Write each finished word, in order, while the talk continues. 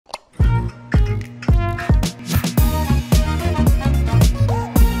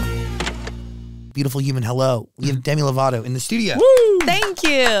beautiful human. Hello. We have Demi Lovato in the studio. Woo! Thank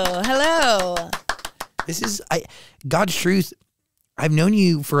you. Hello. This is God's truth. I've known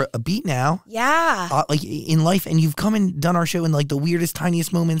you for a beat now. Yeah. Like in life, and you've come and done our show in like the weirdest,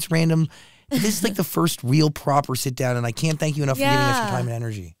 tiniest moments, random. This is like the first real proper sit down, and I can't thank you enough for giving us your time and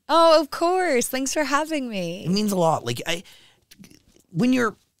energy. Oh, of course. Thanks for having me. It means a lot. Like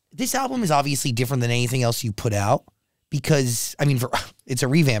this album is obviously different than anything else you put out because I mean, it's a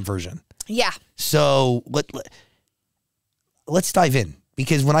revamp version. Yeah. So let's dive in,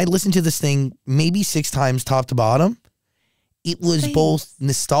 because when I listened to this thing maybe 6 times top to bottom, it was both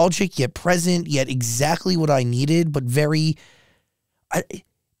nostalgic yet present, yet exactly what I needed, but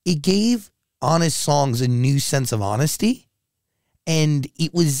it gave honest songs a new sense of honesty. And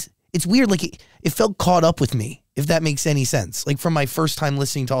it's weird. Like it felt caught up with me, if that makes any sense. Like from my first time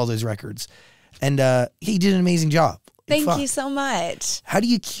listening to all those records. And he did an amazing job. Thank you so much. How do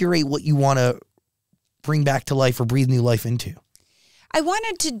you curate what you want to bring back to life or breathe new life into? I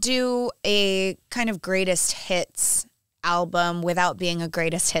wanted to do a kind of greatest hits album without being a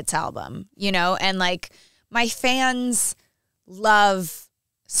greatest hits album, you know? And like my fans love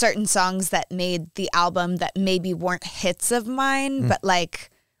certain songs that made the album that maybe weren't hits of mine, but like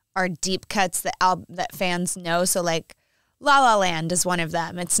are deep cuts that fans know. So like La La Land is one of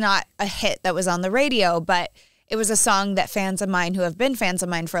them. It's not a hit that was on the radio, but it was a song that fans of mine who have been fans of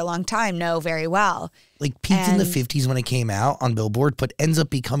mine for a long time know very well. Like peaked in the 50s when it came out on Billboard, but ends up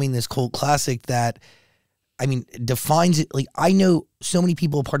becoming this cult classic that, I mean, defines it. Like I know so many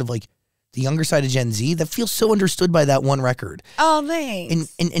people part of like the younger side of Gen Z that feel so understood by that one record. Oh,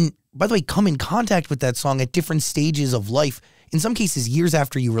 thanks. And by the way, come in contact with that song at different stages of life. In some cases, years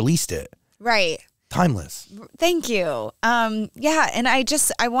after you released it. Right. Timeless. Thank you. Yeah, and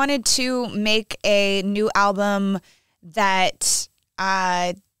I wanted to make a new album that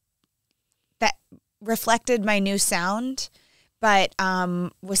that reflected my new sound, but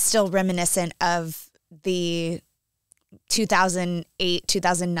was still reminiscent of the 2008,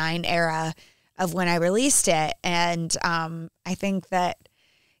 2009 era of when I released it. And I think that,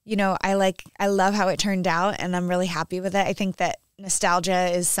 you know, I love how it turned out, and I'm really happy with it. I think that nostalgia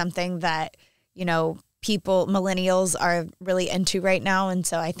is something that, you know, millennials are really into right now. And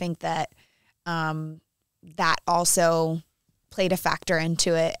so I think that that also played a factor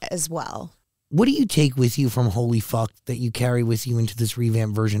into it as well. What do you take with you from Holy Fuck that you carry with you into this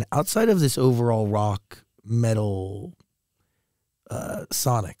revamp version outside of this overall rock, metal,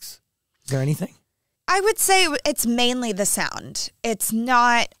 sonics? Is there anything? I would say it's mainly the sound. It's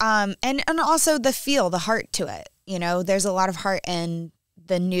not, and also the feel, the heart to it. You know, there's a lot of heart in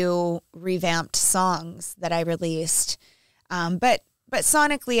the new revamped songs that I released. But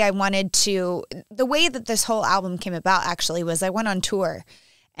sonically, I wanted to, the way that this whole album came about actually was I went on tour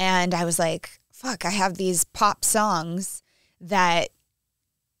and I was like, fuck, I have these pop songs that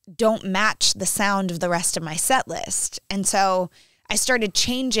don't match the sound of the rest of my set list. And so I started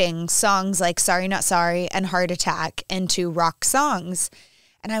changing songs like Sorry Not Sorry and Heart Attack into rock songs.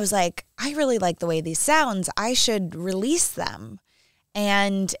 And I was like, I really like the way these sounds. I should release them.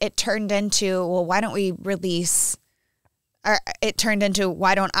 And it turned into, well, why don't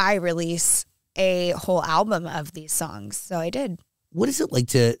I release a whole album of these songs? So I did. What is it like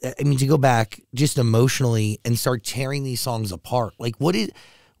to go back just emotionally and start tearing these songs apart? Like where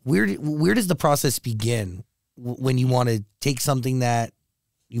does the process begin when you want to take something that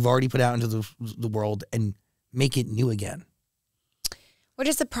you've already put out into the world and make it new again? Where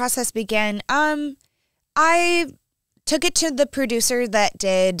does the process begin? I took it to the producers that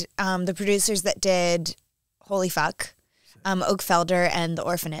did Holy Fuck, Oak Felder and The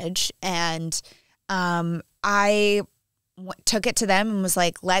Orphanage. And I took it to them and was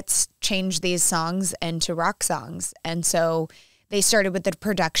like, let's change these songs into rock songs. And so they started with the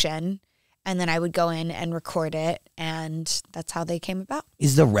production, and then I would go in and record it, and that's how they came about.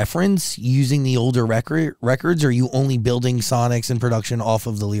 Is the reference using the older records, or are you only building sonics and production off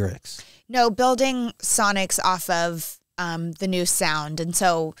of the lyrics? No, building sonics off of the new sound. And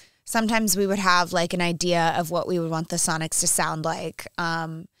so sometimes we would have like an idea of what we would want the sonics to sound like.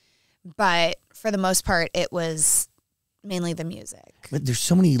 But for the most part, it was mainly the music. But there's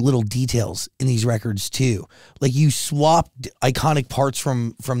so many little details in these records too. Like you swapped iconic parts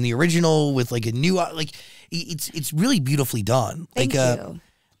from the original with like a new, like it's really beautifully done. Thank you.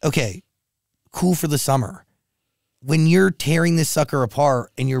 Okay, Cool for the Summer. When you're tearing this sucker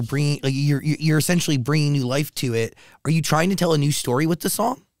apart and you're bringing, like you're essentially bringing new life to it, are you trying to tell a new story with the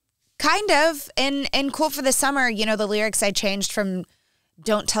song? Kind of. And Cool for the Summer, you know, the lyrics I changed from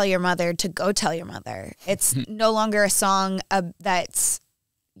Don't Tell Your Mother to Go Tell Your Mother. It's no longer a song that's,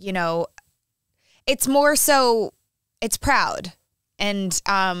 you know, it's more so it's proud. And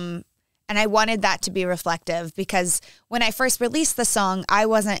I wanted that to be reflective because when I first released the song, I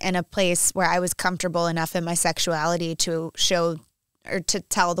wasn't in a place where I was comfortable enough in my sexuality to show or to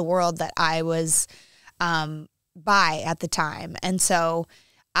tell the world that I was bi at the time. And so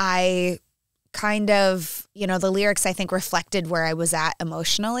I kind of, you know, the lyrics I think reflected where I was at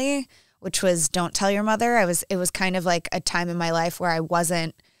emotionally, which was don't tell your mother. It was kind of like a time in my life where I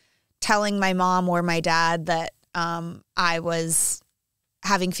wasn't telling my mom or my dad that I was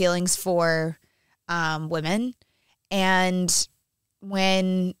having feelings for women. And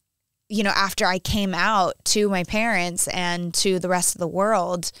when, you know, after I came out to my parents and to the rest of the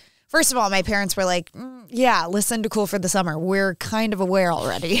world, first of all, my parents were like, yeah, listen to Cool for the Summer. We're kind of aware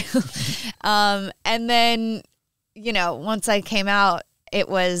already. And then, you know, once I came out, it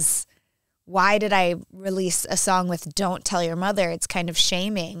was, why did I release a song with Don't Tell Your Mother? It's kind of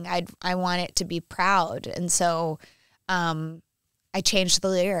shaming. I want it to be proud. And so I changed the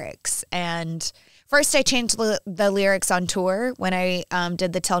lyrics. And first I changed the lyrics on tour when I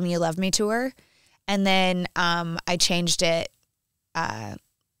did the Tell Me You Love Me tour. And then I changed it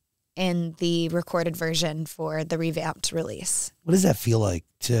in the recorded version for the Revamped release. What does that feel like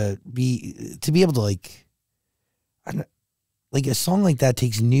to be able to like a song like that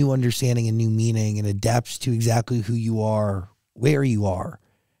takes new understanding and new meaning and adapts to exactly who you are, where you are,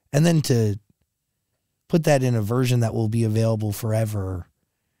 and then to put that in a version that will be available forever.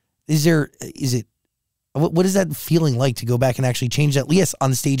 What is that feeling like to go back and actually change that? Yes,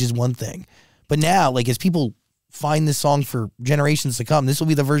 on stage is one thing, but now, like, as people find this song for generations to come, this will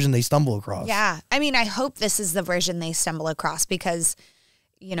be the version they stumble across. Yeah. I mean, I hope this is the version they stumble across because,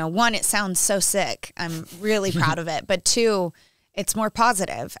 you know, one, it sounds so sick. I'm really proud of it. But two, it's more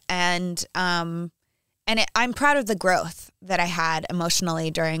positive. And I'm proud of the growth that I had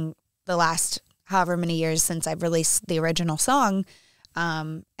emotionally during the last however many years since I've released the original song.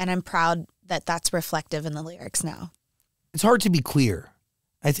 And I'm proud that that's reflective in the lyrics now. It's hard to be queer.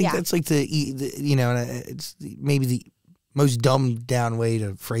 I think that's like the you know, it's maybe the most dumbed down way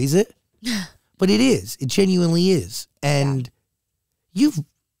to phrase it, but it is. It genuinely is. And you've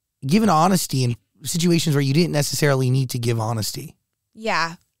given honesty in situations where you didn't necessarily need to give honesty.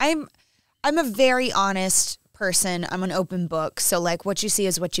 Yeah, I'm a very honest person. I'm an open book. So like what you see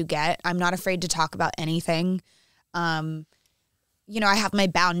is what you get. I'm not afraid to talk about anything. You know, I have my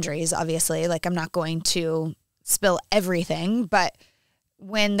boundaries, obviously. Like I'm not going to spill everything, but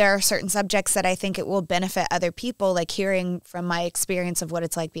when there are certain subjects that I think it will benefit other people, like hearing from my experience of what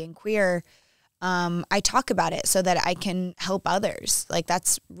it's like being queer, I talk about it so that I can help others. Like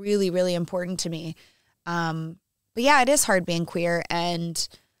that's really, really important to me. But yeah, it is hard being queer. And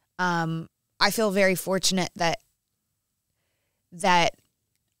I feel very fortunate that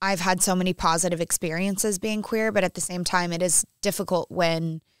I've had so many positive experiences being queer, but at the same time, it is difficult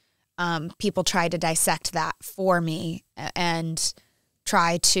when people try to dissect that for me and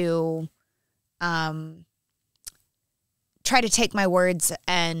try to take my words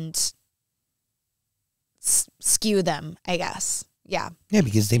and skew them, I guess. Yeah. Yeah,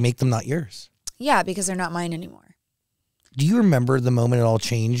 because they make them not yours. Yeah, because they're not mine anymore. Do you remember the moment it all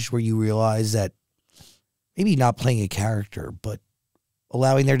changed where you realized that maybe not playing a character, but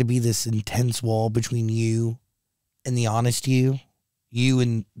allowing there to be this intense wall between you and the honest you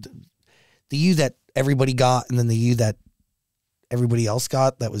and the you that everybody got and then the you that everybody else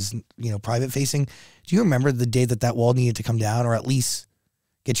got that was, you know, private facing? Do you remember the day that wall needed to come down or at least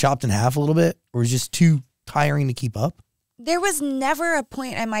get chopped in half a little bit, or was it just too tiring to keep up? There was never a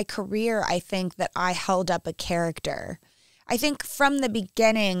point in my career, I think, that I held up a character. I think from the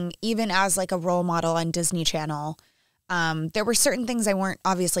beginning, even as like a role model on Disney Channel, there were certain things I weren't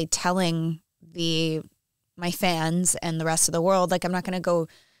obviously telling my fans and the rest of the world. Like I'm not going to go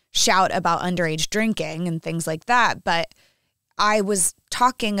shout about underage drinking and things like that, but I was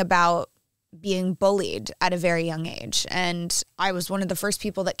talking about being bullied at a very young age. And I was one of the first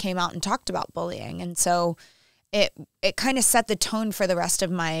people that came out and talked about bullying. And so it kind of set the tone for the rest of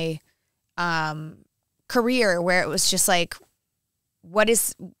my career, where it was just like, what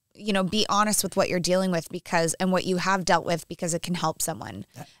is, you know, be honest with what you're dealing with and what you have dealt with because it can help someone.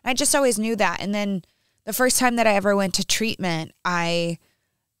 And I just always knew that. And then the first time that I ever went to treatment, I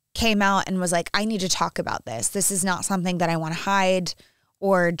came out and was like, I need to talk about this. This is not something that I want to hide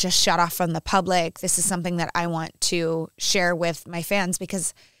or just shut off from the public. This is something that I want to share with my fans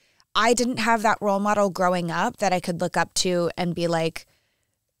because I didn't have that role model growing up that I could look up to and be like,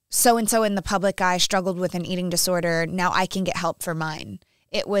 so-and-so in the public eye struggled with an eating disorder. Now I can get help for mine.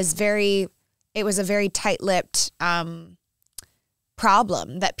 It was a very tight-lipped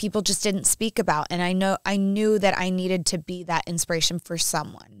problem that people just didn't speak about. And I knew that I needed to be that inspiration for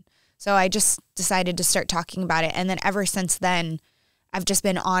someone. So I just decided to start talking about it. And then ever since then, I've just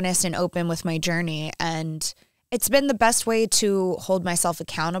been honest and open with my journey. And it's been the best way to hold myself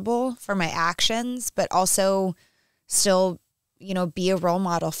accountable for my actions, but also still, you know, be a role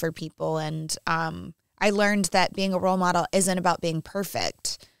model for people. And I learned that being a role model isn't about being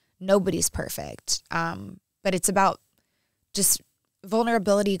perfect. Nobody's perfect. But it's about just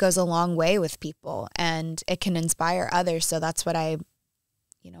vulnerability goes a long way with people, and it can inspire others. So that's what I,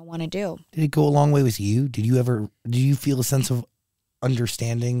 you know, want to do. Did it go a long way with you? Did you feel a sense of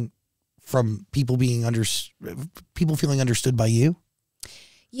understanding from people people feeling understood by you?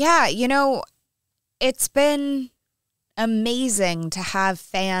 Yeah. You know, it's been amazing to have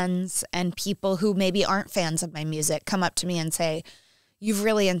fans and people who maybe aren't fans of my music come up to me and say, you've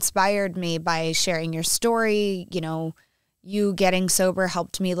really inspired me by sharing your story. You know, you getting sober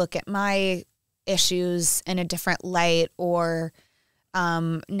helped me look at my issues in a different light, or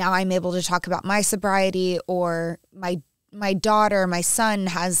now I'm able to talk about my sobriety, or my daughter, my son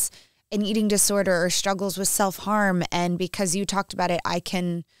has an eating disorder or struggles with self-harm, and because you talked about it, I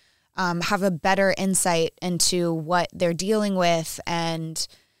can have a better insight into what they're dealing with. And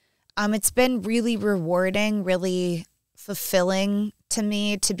it's been really rewarding, really fulfilling to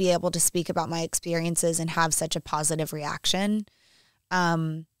me to be able to speak about my experiences and have such a positive reaction.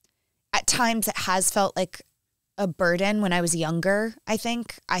 At times it has felt like a burden when I was younger. I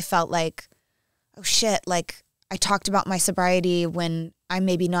think I felt like, oh shit, like I talked about my sobriety when I'm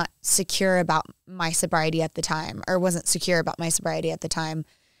maybe not secure about my sobriety at the time, or wasn't secure about my sobriety at the time.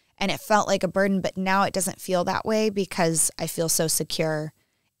 And it felt like a burden, but now it doesn't feel that way because I feel so secure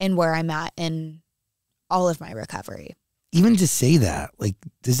in where I'm at in all of my recovery. Even to say that, like,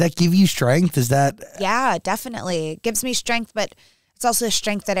 does that give you strength? Does that? Yeah, definitely. It gives me strength, but it's also a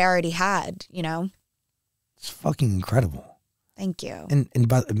strength that I already had, you know? It's fucking incredible. Thank you. And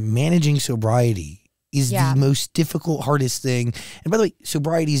by managing sobriety is the most difficult, hardest thing. And by the way,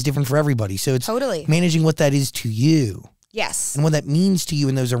 sobriety is different for everybody. So it's totally managing what that is to you. Yes. And what that means to you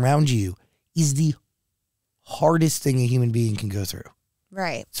and those around you is the hardest thing a human being can go through.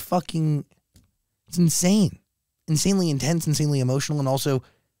 Right. It's insane. Insanely intense, insanely emotional, and also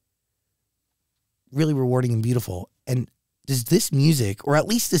really rewarding and beautiful. And does this music, or at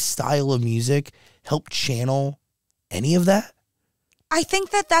least this style of music, help channel any of that? I think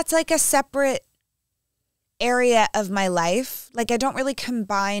that that's like a separate area of my life. Like, I don't really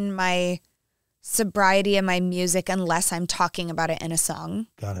combine my sobriety and my music unless I'm talking about it in a song.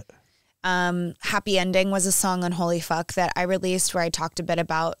 Got it. Happy Ending was a song on Holy Fuck that I released where I talked a bit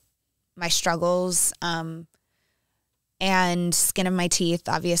about my struggles, and Skin of My Teeth,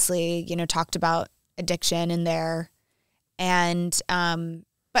 obviously, you know, talked about addiction in there. And,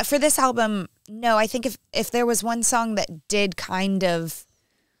 but for this album, no, I think if there was one song that did kind of,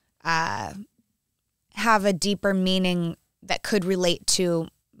 have a deeper meaning that could relate to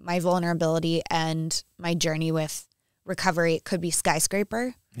my vulnerability and my journey with recovery, it could be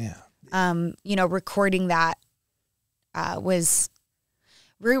Skyscraper. Yeah. You know, recording that was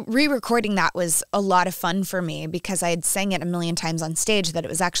re-recording that was a lot of fun for me because I had sang it a million times on stage, that it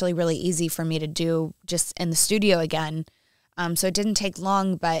was actually really easy for me to do just in the studio again. So it didn't take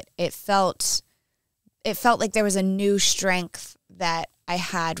long, but it felt like there was a new strength that I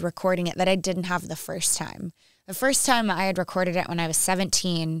had recording it that I didn't have the first time. The first time I had recorded it when I was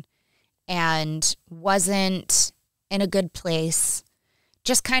 17 and wasn't in a good place,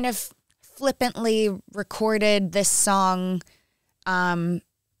 just kind of flippantly recorded this song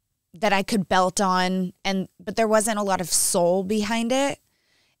that I could belt on, but there wasn't a lot of soul behind it.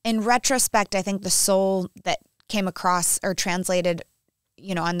 In retrospect, I think the soul that came across or translated,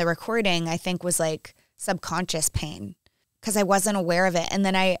 you know, on the recording, I think was like subconscious pain because I wasn't aware of it. And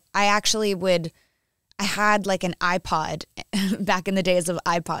then I had like an iPod back in the days of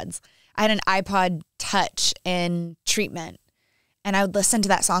iPods. I had an iPod Touch in treatment, and I would listen to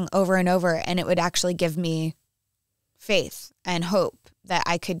that song over and over, and it would actually give me faith and hope that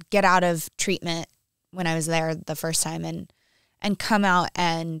I could get out of treatment when I was there the first time and come out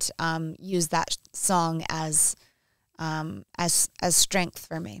and use that song as strength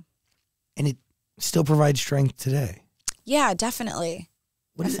for me. And it still provides strength today. Yeah, definitely.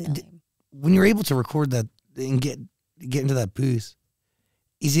 When you're able to record that and get into that booth,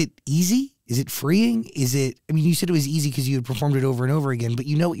 is it easy? Is it freeing? I mean, you said it was easy because you had performed it over and over again, but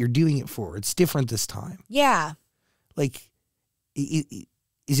you know what you're doing it for. It's different this time. Yeah. Like, is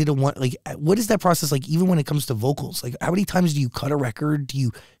it what is that process like, even when it comes to vocals? Like, how many times do you cut a record? Do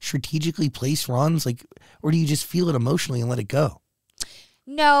you strategically place runs? Like, or do you just feel it emotionally and let it go?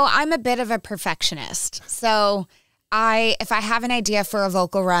 No, I'm a bit of a perfectionist. So if I have an idea for a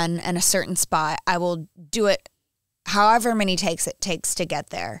vocal run in a certain spot, I will do it however many takes it takes to get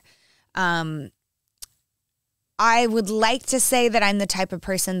there. I would like to say that I'm the type of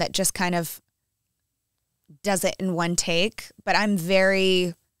person that just kind of does it in one take, but I'm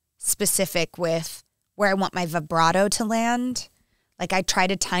very specific with where I want my vibrato to land. Like I try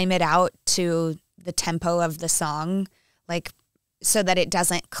to time it out to the tempo of the song, like so that it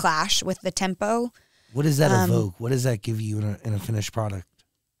doesn't clash with the tempo. What does that evoke? What does that give you in a finished product?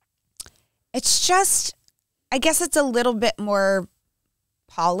 It's just, I guess it's a little bit more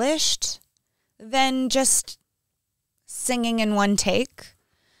polished than just singing in one take.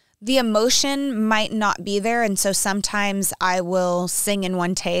 The emotion might not be there, and so sometimes I will sing in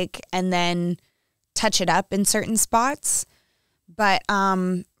one take and then touch it up in certain spots. But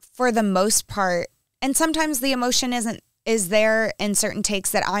for the most part, and sometimes the emotion is there in certain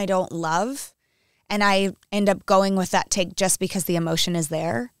takes that I don't love, and I end up going with that take just because the emotion is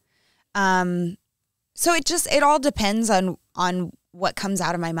there. So it all depends on what comes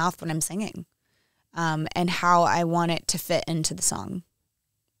out of my mouth when I'm singing, and how I want it to fit into the song.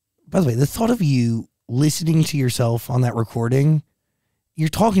 By the way, the thought of you listening to yourself on that recording, you're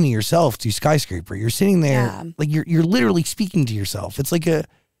talking to yourself to Skyscraper. You're sitting there, like you're literally speaking to yourself. It's like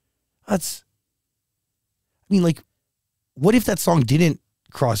what if that song didn't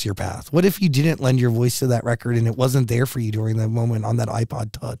cross your path? What if you didn't lend your voice to that record and it wasn't there for you during that moment on that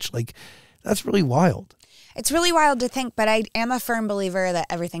iPod Touch? Like, that's really wild. It's really wild to think, but I am a firm believer that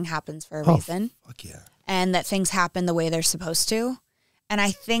everything happens for a reason. Fuck yeah. And that things happen the way they're supposed to. And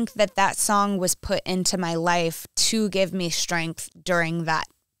I think that song was put into my life to give me strength during that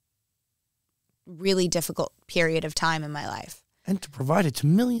really difficult period of time in my life. And to provide it to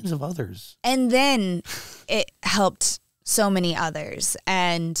millions of others. And then it helped so many others.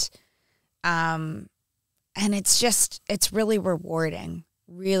 And it's really rewarding.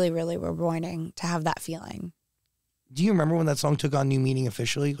 Really, really rewarding to have that feeling. Do you remember when that song took on new meaning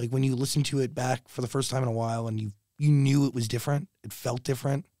officially? Like when you listened to it back for the first time in a while and you knew it was different? It felt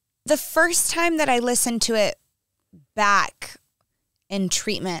different? The first time that I listened to it back in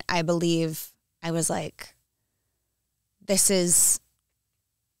treatment, I believe I was like, it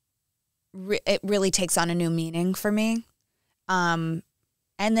really takes on a new meaning for me. And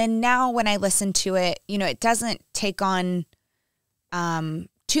then now when I listen to it, it doesn't take on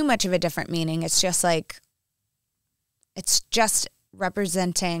too much of a different meaning. It's just like, it's just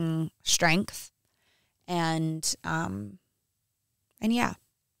representing strength and yeah.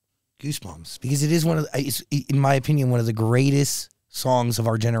 Goosebumps, because it is it's, in my opinion, one of the greatest songs of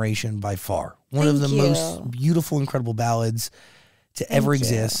our generation by far. One of the most beautiful, incredible ballads to ever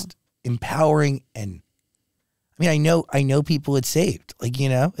exist. Empowering, and I mean, I know people it saved. Like,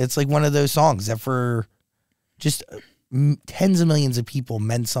 it's like one of those songs that for just tens of millions of people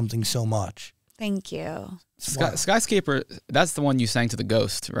meant something so much. Thank you. Skyscraper, that's the one you sang to the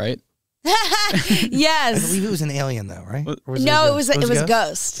ghost, right? Yes. I believe it was an alien though, right? It was a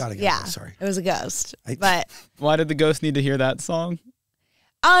ghost. Yeah. Sorry. It was a ghost. But why did the ghost need to hear that song?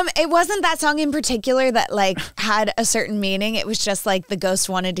 It wasn't that song in particular that like had a certain meaning. It was just like the ghost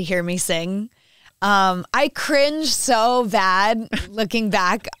wanted to hear me sing. I cringed so bad looking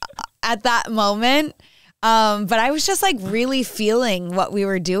back at that moment. But I was just like really feeling what we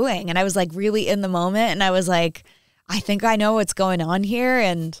were doing, and I was like really in the moment, and I was like, I think I know what's going on here.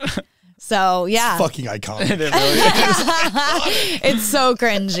 And so, yeah. It's fucking iconic. It really is. It's so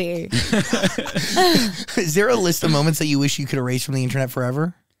cringy. Is there a list of moments that you wish you could erase from the internet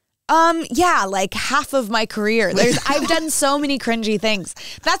forever? Yeah, like half of my career. I've done so many cringy things.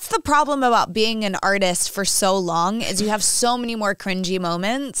 That's the problem about being an artist for so long, is you have so many more cringy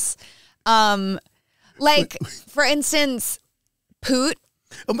moments. Like, for instance, Poot.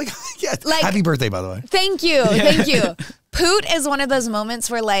 Oh my God, yeah. Like, happy birthday, by the way. Thank you. Poot is one of those moments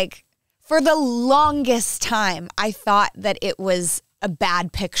where, like, for the longest time, I thought that it was a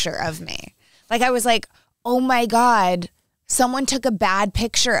bad picture of me. Like, I was like, oh my God, someone took a bad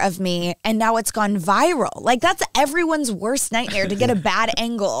picture of me and now it's gone viral. Like, that's everyone's worst nightmare, to get a bad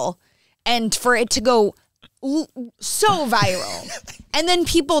angle and for it to go so viral. And then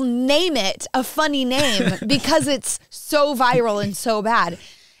people name it a funny name because it's so viral and so bad.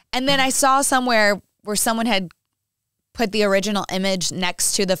 And then I saw somewhere where someone had put the original image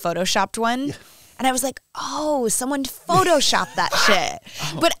next to the photoshopped one. And I was like, oh, someone photoshopped that shit.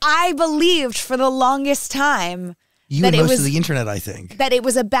 But I believed for the longest time You that and it most was of the internet, I think. that it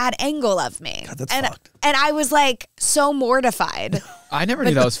was a bad angle of me. God, that's and, fucked. and I was like so mortified. I never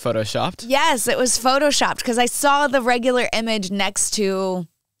knew that was photoshopped. Yes, it was photoshopped because I saw the regular image next to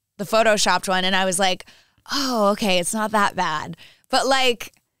the photoshopped one and I was like, oh, okay, it's not that bad. But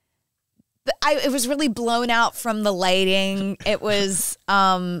like, it was really blown out from the lighting. It was,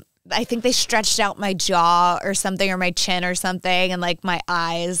 I think they stretched out my jaw or something, or my chin or something, and like my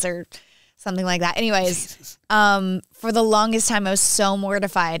eyes or something like that. Anyways, for the longest time, I was so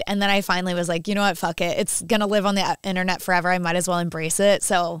mortified. And then I finally was like, you know what? Fuck it. It's going to live on the internet forever. I might as well embrace it.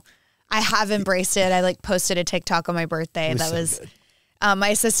 So I have embraced it. I like posted a TikTok on my birthday. That was my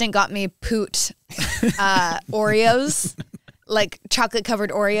assistant got me Poot Oreos, like chocolate covered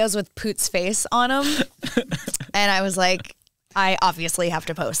Oreos with Poot's face on them. And I was like, I obviously have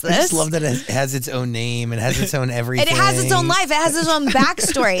to post this. I just love that it has its own name. It has its own everything. It has its own life. It has its own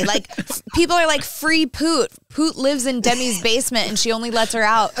backstory. Like, people are like, free Poot. Poot lives in Demi's basement and she only lets her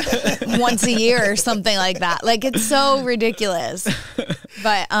out once a year or something like that. Like, it's so ridiculous.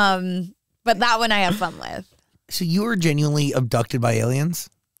 But that one I have fun with. So you were genuinely abducted by aliens?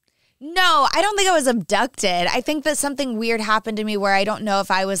 No, I don't think I was abducted. I think that something weird happened to me where I don't know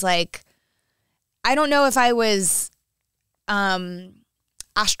if I was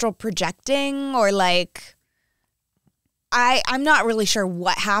astral projecting or like, I'm not really sure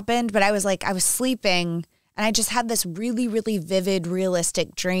what happened, but I was sleeping and I just had this really, really vivid,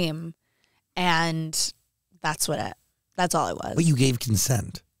 realistic dream. And that's all it was. But you gave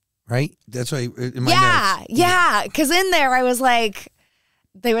consent, right? That's why in my notes. Yeah. Cause in there I was like,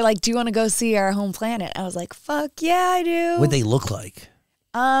 they were like, do you want to go see our home planet? I was like, fuck yeah, I do. What'd they look like?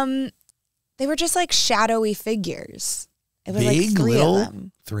 They were just like shadowy figures. It was Big, like three little, of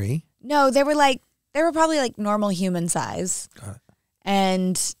them. 3? No, they were probably like normal human size. Got it.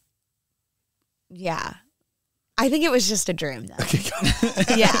 And yeah, I think it was just a dream though. Okay, got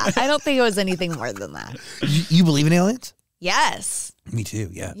it. Yeah, I don't think it was anything more than that. You believe in aliens? Yes. Me too,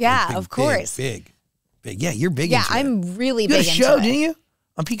 yeah. Yeah, Big, of course. Big. Yeah, you're big Yeah, into it. I'm really You big had a into show, it. didn't you?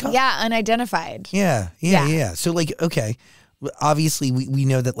 On Peacock? Yeah, unidentified. Yeah. So like, okay. Obviously, we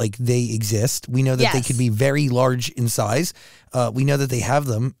know that like they exist. We know that they Yes. could be very large in size. We know that they have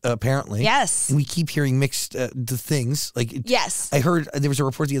them apparently. Yes. And we keep hearing mixed the things. Like Yes. I heard there was a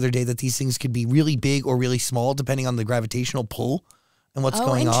report the other day that these things could be really big or really small depending on the gravitational pull and what's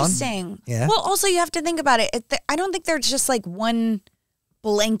going on. Interesting. Yeah. Well, also you have to think about it. I don't think there's just like one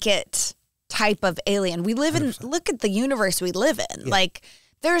blanket type of alien. We live in 100%. Look at the universe we live in. Yeah. Like,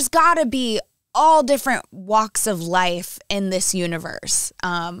 there's got to be all different walks of life in this universe.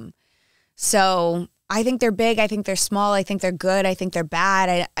 So I think they're big. I think they're small. I think they're good. I think they're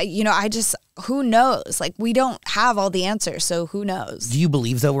bad. Who knows? Like, we don't have all the answers, so who knows? Do you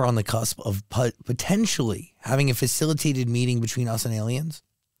believe that we're on the cusp of potentially having a facilitated meeting between us and aliens?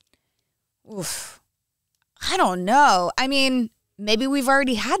 Oof. I don't know. I mean, maybe we've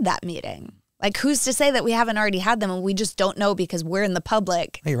already had that meeting. Like, who's to say that we haven't already had them and we just don't know because we're in the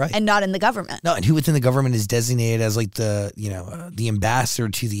public You're right. and not in the government? No, and who within the government is designated as like the ambassador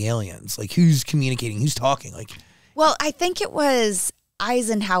to the aliens? Like, who's communicating? Who's talking? Like, Well, I think it was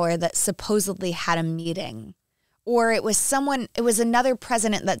Eisenhower that supposedly had a meeting, or it was another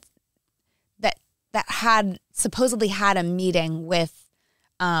president that had supposedly had a meeting with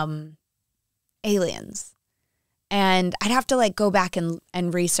aliens. And I'd have to like go back and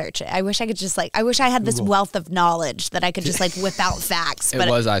research it. I wish I had this Google. wealth of knowledge that I could just like whip out facts. It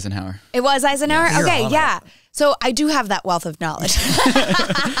was Eisenhower. It was Eisenhower? Yeah, you're Okay, on yeah. So I do have that wealth of knowledge.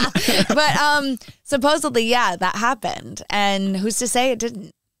 But supposedly, yeah, that happened. And who's to say it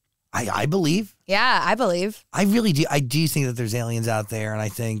didn't? I believe. Yeah, I believe. I really do. I do think that there's aliens out there, and I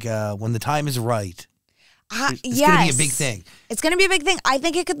think when the time is right, it's going to be a big thing. It's going to be a big thing. I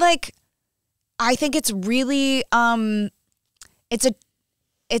think it could I think it's really,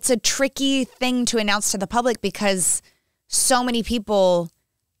 it's a tricky thing to announce to the public because so many people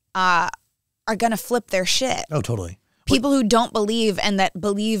are going to flip their shit. Oh, totally. People who don't believe and that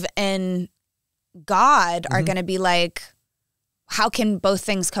believe in God are going to be like, how can both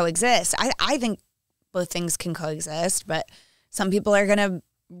things coexist? I think both things can coexist, but some people are going to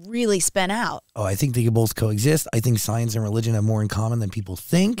really spin out. Oh, I think they can both coexist. I think science and religion have more in common than people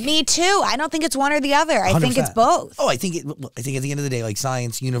think. Me too. I don't think it's one or the other. I think it's 100%. both. Oh, I think at the end of the day, like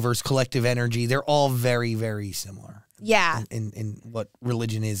science, universe, collective energy, they're all very, very similar. Yeah. In what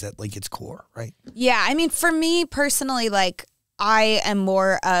religion is at like its core, right? Yeah. I mean, for me personally, like I am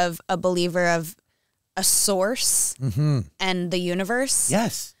more of a believer of a source and the universe.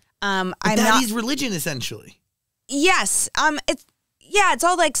 Yes. I'm But that not. is religion essentially. Yes. It's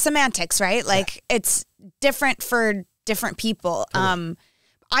all like semantics, right? Like it's different for different people. Totally.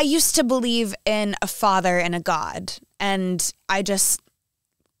 I used to believe in a father and a God, and I just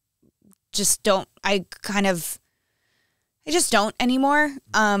don't. I just don't anymore.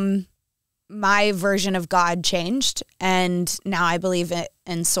 My version of God changed, and now I believe it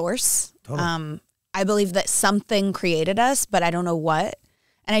in source. Totally. I believe that something created us, but I don't know what.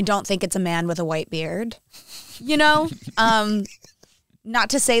 And I don't think it's a man with a white beard, you know? Not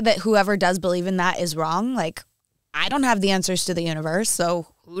to say that whoever does believe in that is wrong. Like, I don't have the answers to the universe, so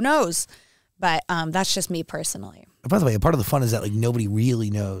who knows? But that's just me personally. By the way, a part of the fun is that like nobody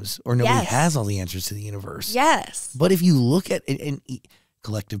really knows, or nobody Yes. has all the answers to the universe. Yes. But if you look at it, and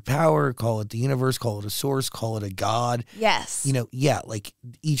collective power, call it the universe, call it a source, call it a God. Yes. You know, yeah, like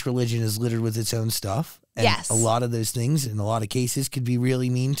each religion is littered with its own stuff. And Yes. a lot of those things, in a lot of cases, could be really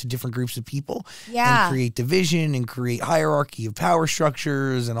mean to different groups of people. Yeah. And create division and create hierarchy of power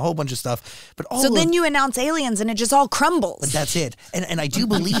structures and a whole bunch of stuff. But all So of, then you announce aliens and it just all crumbles. but that's it. And I do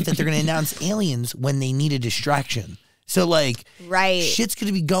believe that they're going to announce aliens when they need a distraction. So like, Right. shit's going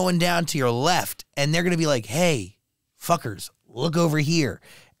to be going down to your left, and they're going to be like, hey, fuckers, look over here.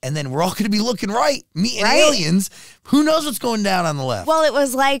 And then we're all going to be looking right, meeting Right. aliens. Who knows what's going down on the left? Well, it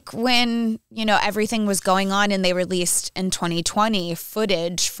was like when, you know, everything was going on and they released in 2020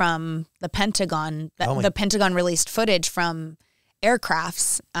 footage from the Pentagon. The Pentagon released footage from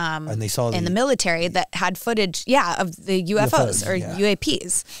aircrafts and they saw in the military that had footage, of the UFOs or yeah.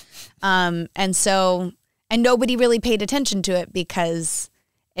 UAPs. And nobody really paid attention to it because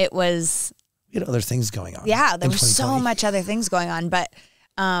it was, you know, other things going on. there in was so 2020. much other things going on. But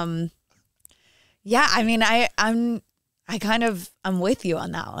I mean, I'm with you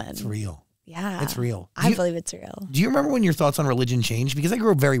on that one. It's real. Yeah. It's real. I believe it's real. Do you remember when your thoughts on religion changed? Because I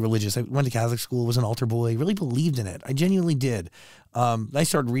grew up very religious. I went to Catholic school, was an altar boy, really believed in it. I genuinely did. I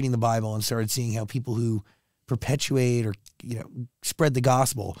started reading the Bible and started seeing how people who perpetuate or, you know, spread the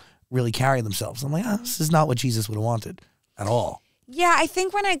gospel really carry themselves. I'm like, this is not what Jesus would have wanted at all. Yeah, I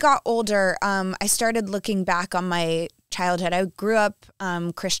think when I got older, I started looking back on my childhood. I grew up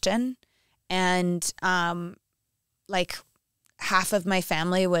Christian, and like half of my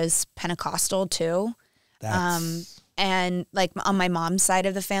family was Pentecostal too. And like on my mom's side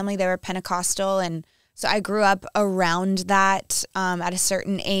of the family, they were Pentecostal. And so I grew up around that at a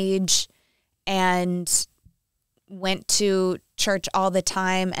certain age and went to church all the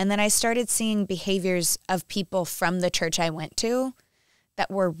time. And then I started seeing behaviors of people from the church I went to that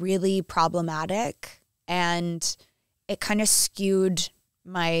were really problematic. And it kind of skewed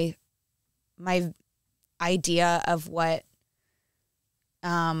my idea of what,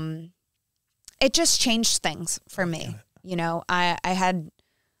 it just changed things for me. You know, I had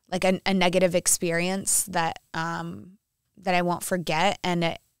like a negative experience that I won't forget.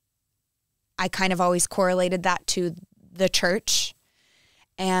 And I kind of always correlated that to the church.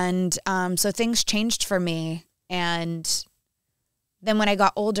 And so things changed for me. And then when I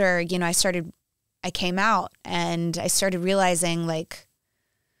got older, you know, I came out and I started realizing like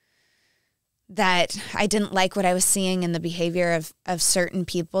that I didn't like what I was seeing in the behavior of certain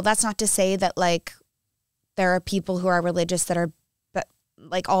people. That's not to say that like there are people who are religious that are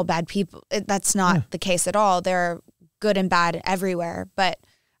like all bad people. That's not the case at all. There are good and bad everywhere. But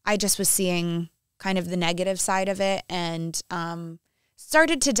I just was seeing kind of the negative side of it and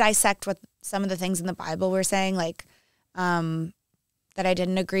started to dissect what some of the things in the Bible were saying, like that I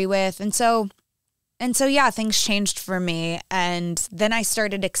didn't agree with. And so yeah, things changed for me. And then I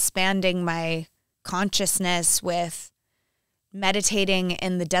started expanding my consciousness with meditating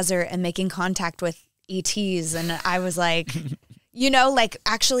in the desert and making contact with ETs. And I was like, you know, like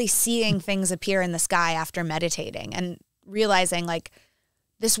actually seeing things appear in the sky after meditating and realizing like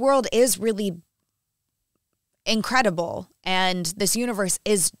this world is really incredible and this universe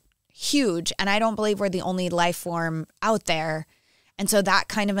is huge. And I don't believe we're the only life form out there. And so that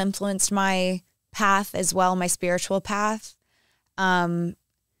kind of influenced my path as well, my spiritual path. Sometimes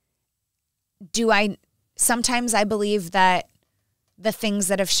I believe that the things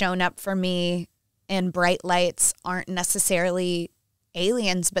that have shown up for me in bright lights aren't necessarily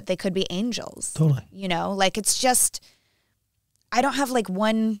aliens, but they could be angels. Totally. You know, like it's just, I don't have like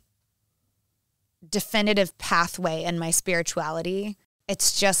one definitive pathway in my spirituality.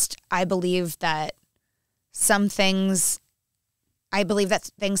 It's just, I believe that things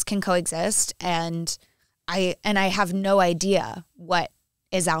can coexist, and I have no idea what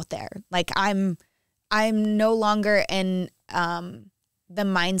is out there. Like I'm no longer in the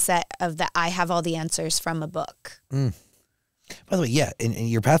mindset of that I have all the answers from a book. By the way, yeah, and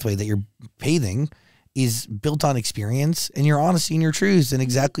your pathway that you're paving is built on experience and your honesty and your truths and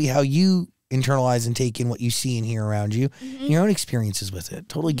exactly how you internalize and take in what you see and hear around you, and your own experiences with it.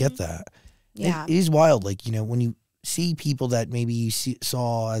 Totally get that. Yeah. It is wild. Like, you know, when you see people that maybe you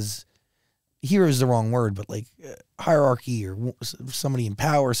saw as, hero is the wrong word, but like hierarchy or somebody in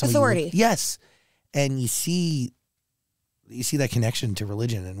power, somebody authority. Yes. And you see that connection to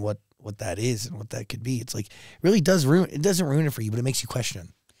religion and what that is and what that could be. It's like, it really does it doesn't ruin it for you, but it makes you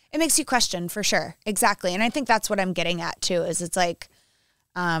question. It makes you question, for sure. Exactly. And I think that's what I'm getting at too, is it's like,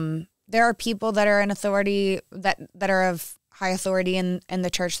 there are people that are in authority that are of high authority in the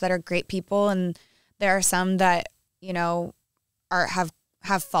church that are great people. And there are some that, you know,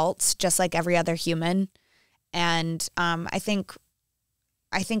 have faults just like every other human. And, I think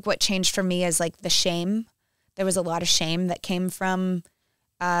what changed for me is like the shame. There was a lot of shame that came from,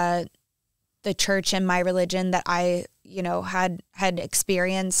 the church and my religion that I, you know, had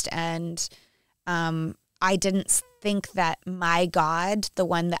experienced. And, I didn't think that my God, the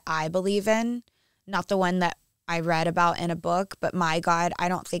one that I believe in, not the one that I read about in a book, but my God, I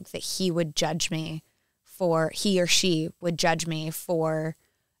don't think that he would judge me for, he or she would judge me for,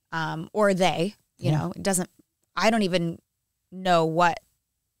 or they, you know, I don't even know what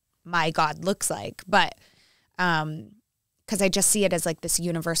my God looks like, but, cause I just see it as like this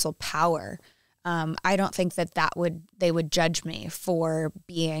universal power. I don't think that they would judge me for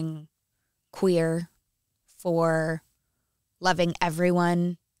being queer, for loving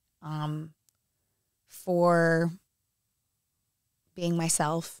everyone, for being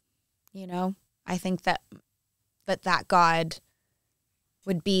myself, you know? I think that God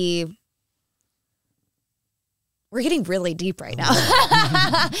would be, we're getting really deep right now.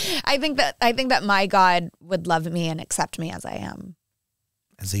 I think that my God would love me and accept me as I am.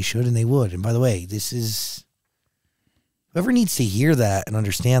 As they should and they would. And by the way, this is, whoever needs to hear that and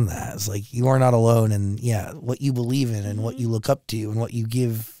understand that is like, you are not alone. And yeah, what you believe in and what you look up to and what you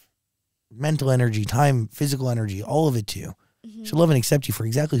give mental energy, time, physical energy, all of it to, should love and accept you for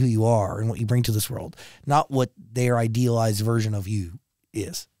exactly who you are and what you bring to this world, not what their idealized version of you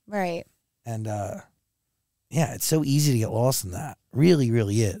is. Right. And yeah, it's so easy to get lost in that. Really,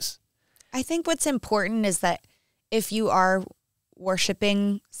 really is. I think what's important is that if you are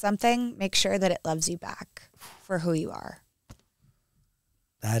worshiping something, make sure that it loves you back for who you are.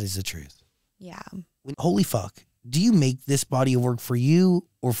 That is the truth. Yeah. Holy fuck. Do you make this body of work for you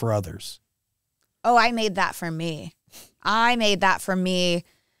or for others? Oh, I made that for me.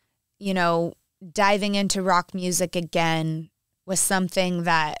 You know, diving into rock music again was something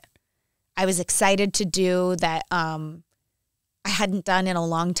that I was excited to do, that I hadn't done in a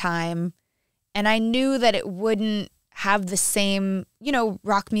long time. And I knew that it wouldn't have the same, you know,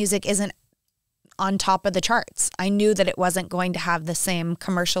 rock music isn't on top of the charts. I knew that it wasn't going to have the same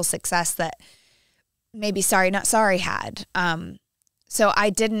commercial success that maybe Sorry Not Sorry had. So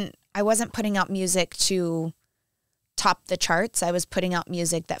I wasn't putting out music to top the charts. I was putting out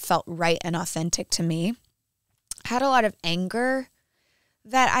music that felt right and authentic to me. I had a lot of anger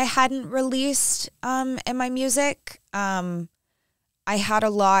that I hadn't released in my music. I had a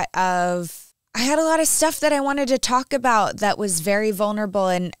lot of stuff that I wanted to talk about that was very vulnerable.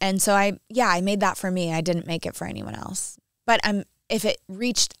 And so I made that for me. I didn't make it for anyone else. But I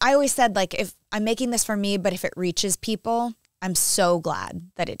always said, like, if I'm making this for me, but if it reaches people, I'm so glad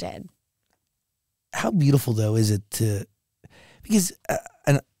that it did. How beautiful though is it because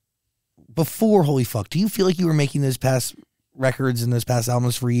before Holy Fuck, do you feel like you were making those past records and those past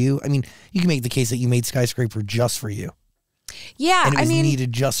albums for you? I mean, you can make the case that you made Skyscraper just for you. Yeah. And it was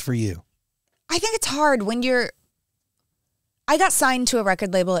needed just for you. I think it's hard when I got signed to a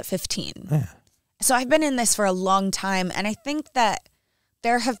record label at 15. Yeah. So I've been in this for a long time. And I think that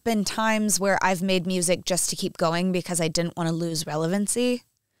there have been times where I've made music just to keep going because I didn't want to lose relevancy.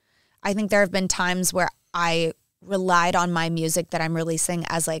 I think there have been times where I relied on my music that I'm releasing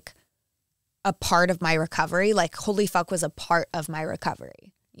as like a part of my recovery. Like Holy Fuck was a part of my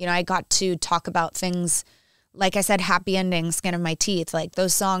recovery. You know, I got to talk about things, like I said, Happy Ending, Skin of My Teeth. Like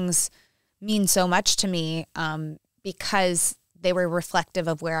those songs mean so much to me because they were reflective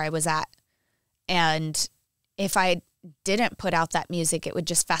of where I was at. And if I didn't put out that music, it would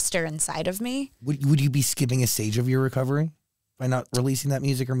just fester inside of me. Would you be skipping a stage of your recovery by not releasing that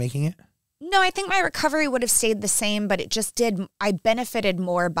music or making it? No, I think my recovery would have stayed the same, but it just did. I benefited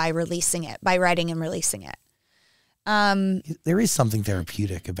more by releasing it, by writing and releasing it. There is something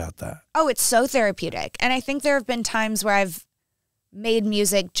therapeutic about that. Oh, it's so therapeutic. And I think there have been times where I've made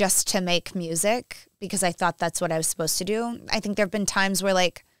music just to make music because I thought that's what I was supposed to do. I think there have been times where,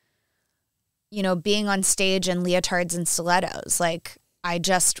 like, you know, being on stage in leotards and stilettos, like I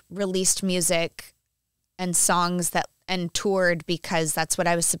just released music and songs and toured because that's what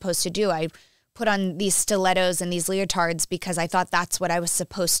I was supposed to do. I put on these stilettos and these leotards because I thought that's what I was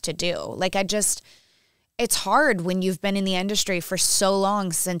supposed to do. Like it's hard when you've been in the industry for so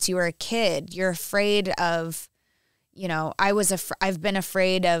long since you were a kid. You're afraid of, I've been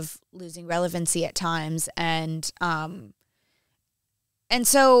afraid of losing relevancy at times. And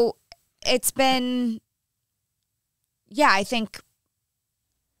so it's been, I think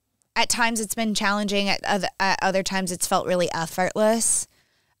at times it's been challenging. At other times it's felt really effortless.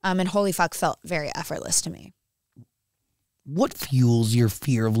 And Holy Fuck felt very effortless to me. What fuels your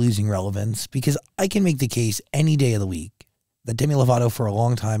fear of losing relevance? Because I can make the case any day of the week that Demi Lovato for a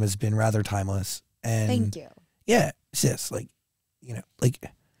long time has been rather timeless. And thank you. Yeah, sis,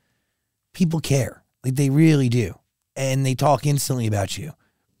 people care. Like they really do. And they talk instantly about you.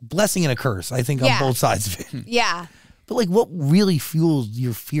 Blessing and a curse, I think, on both sides of it. Yeah. But what really fuels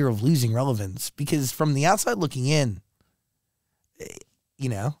your fear of losing relevance? Because from the outside looking in,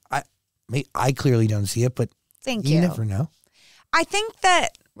 I clearly don't see it, but thank you. You never know. I think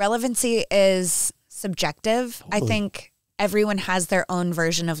that relevancy is subjective. Totally. I think everyone has their own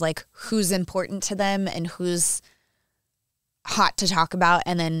version of who's important to them and who's hot to talk about.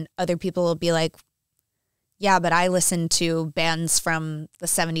 And then other people will be like, yeah, but I listen to bands from the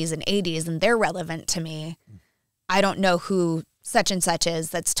 70s and 80s and they're relevant to me. I don't know who such and such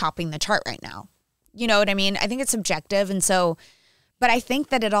is that's topping the chart right now. You know what I mean? I think it's subjective. And so, but I think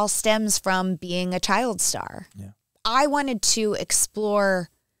that it all stems from being a child star. Yeah. I wanted to explore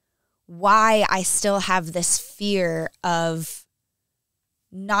why I still have this fear of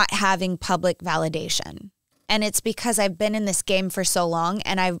not having public validation. And it's because I've been in this game for so long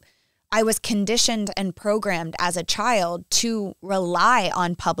and I was conditioned and programmed as a child to rely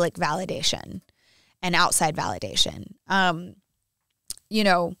on public validation and outside validation.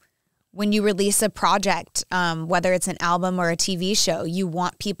 When you release a project, whether it's an album or a TV show, you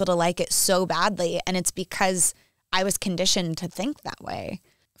want people to like it so badly. And it's because I was conditioned to think that way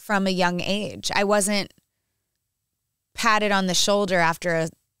from a young age. I wasn't patted on the shoulder after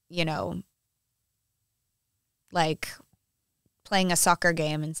playing a soccer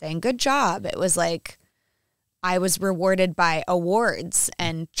game and saying, good job. It was I was rewarded by awards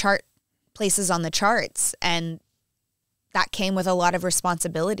and chart places on the charts. And that came with a lot of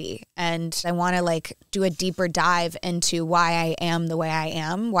responsibility. And I want to do a deeper dive into why I am the way I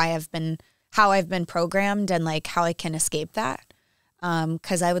am, how I've been programmed and how I can escape that.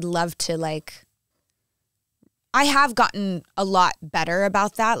 'Cause I would love to I have gotten a lot better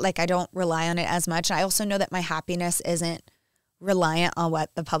about that. I don't rely on it as much. I also know that my happiness isn't reliant on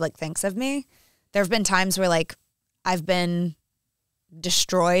what the public thinks of me. There have been times where I've been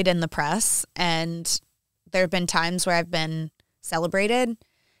destroyed in the press and there have been times where I've been celebrated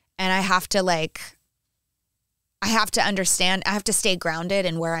and I have to understand, I have to stay grounded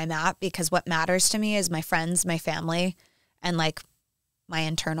in where I'm at because what matters to me is my friends, my family, and my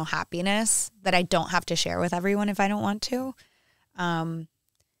internal happiness that I don't have to share with everyone if I don't want to. I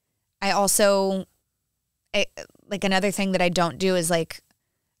also, another thing that I don't do is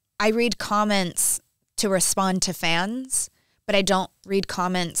I read comments to respond to fans, but I don't read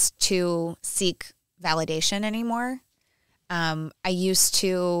comments to seek validation anymore. I used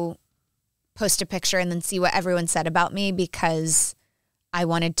to post a picture and then see what everyone said about me because I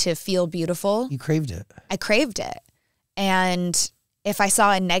wanted to feel beautiful. You craved it. I craved it. And if I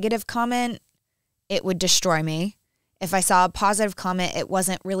saw a negative comment, it would destroy me. If I saw a positive comment, it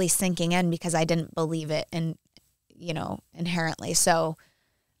wasn't really sinking in because I didn't believe it inherently. So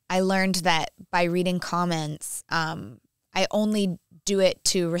I learned that by reading comments, I only do it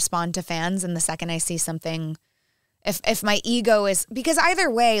to respond to fans. And the second I see something, if my ego is, because either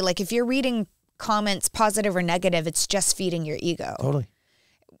way, if you're reading comments, positive or negative, it's just feeding your ego. Totally.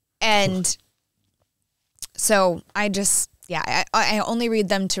 And so I just, I only read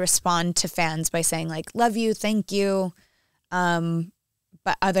them to respond to fans by saying love you, thank you.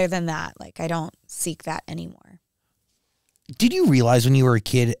 But other than that, I don't seek that anymore. Did you realize when you were a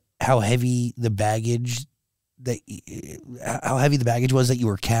kid how heavy the baggage was that you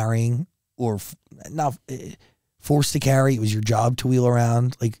were carrying or not forced to carry? It was your job to wheel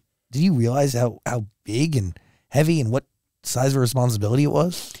around. Did you realize how big and heavy and what size of responsibility it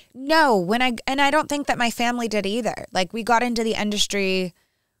was? No, I don't think that my family did either. We got into the industry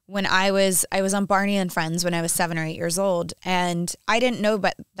when I was on Barney and Friends when I was 7 or 8 years old. And I didn't know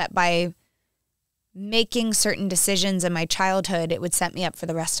that by making certain decisions in my childhood, it would set me up for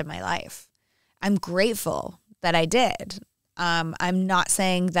the rest of my life. I'm grateful that I did. I'm not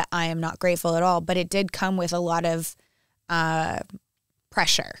saying that I am not grateful at all, but it did come with a lot of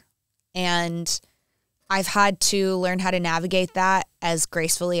pressure. And I've had to learn how to navigate that as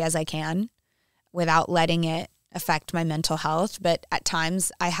gracefully as I can without letting it affect my mental health. But at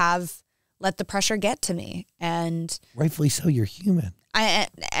times I have let the pressure get to me, and rightfully so. You're human.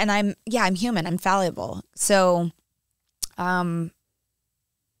 I'm human. I'm fallible. So, I'm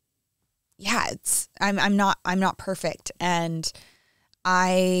not perfect, and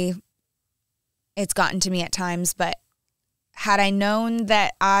it's gotten to me at times, but had I known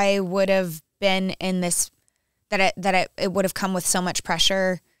that I would have been in this, it would have come with so much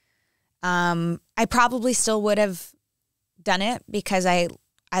pressure, I probably still would have done it because I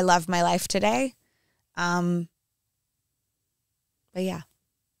love my life today. But yeah,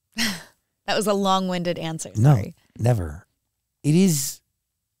 that was a long-winded answer. Sorry. No, never. It is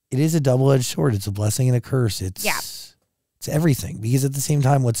a double-edged sword. It's a blessing and a curse. It's everything, because at the same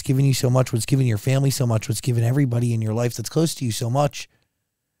time, what's given you so much, what's given your family so much, what's given everybody in your life that's close to you so much,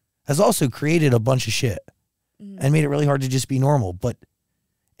 has also created a bunch of shit and made it really hard to just be normal. But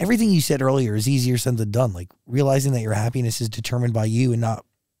everything you said earlier is easier said than done. Like realizing that your happiness is determined by you and not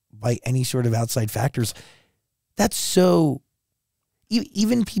by any sort of outside factors. That's so,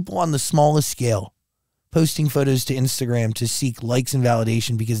 even people on the smallest scale posting photos to Instagram to seek likes and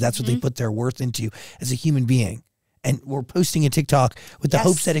validation because that's what they put their worth into as a human being. And we're posting a TikTok with the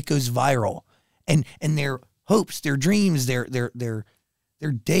hopes that it goes viral, and their hopes, their dreams, their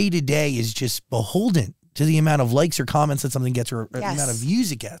day to day is just beholden to the amount of likes or comments that something gets, or the amount of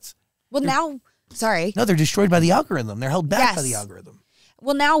views it gets. Well, they're destroyed by the algorithm. They're held back by the algorithm.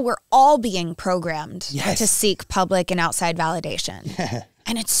 Well, now we're all being programmed to seek public and outside validation. Yeah.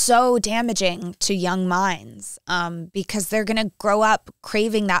 And it's so damaging to young minds because they're going to grow up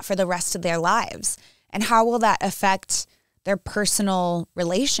craving that for the rest of their lives. And how will that affect their personal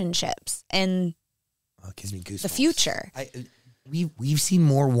relationships in it gives me goosebumps. The future? We've seen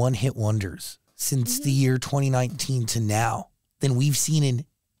more one-hit wonders since the year 2019 to now than we've seen in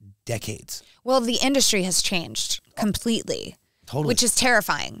decades. Well, the industry has changed completely, totally, which is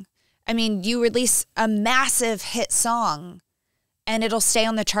terrifying. I mean, you release a massive hit song and it'll stay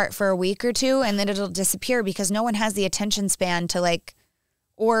on the chart for a week or two and then it'll disappear because no one has the attention span to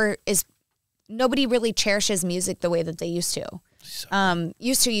nobody really cherishes music the way that they used to.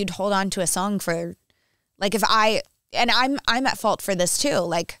 Used to, you'd hold on to a song for, I'm at fault for this too.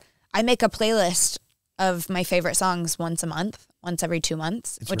 Like, I make a playlist of my favorite songs once a month, once every 2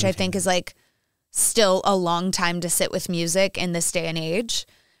 months, which I think is still a long time to sit with music in this day and age.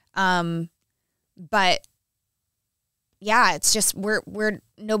 But yeah, it's just,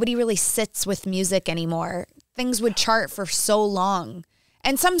 nobody really sits with music anymore. Things would chart for so long.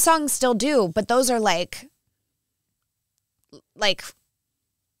 And some songs still do, but those are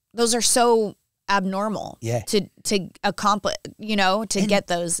those are so abnormal to accomplish, get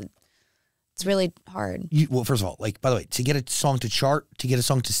those. It's really hard. Well, first of all, by the way, to get a song to chart, to get a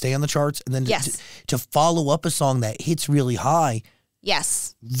song to stay on the charts, and then to follow up a song that hits really high.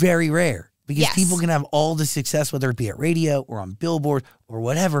 Yes. Very rare, because people can have all the success, whether it be at radio or on Billboard or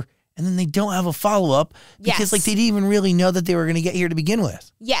whatever, and then they don't have a follow-up because they didn't even really know that they were going to get here to begin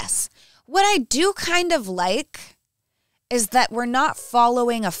with. Yes. What I do kind of like is that we're not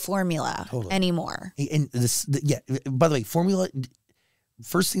following a formula anymore. And by the way, formula,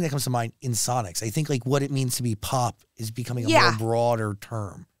 first thing that comes to mind in Sonics, I think what it means to be pop is becoming a more broader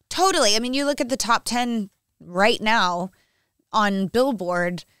term. Totally. I mean, you look at the top 10 right now on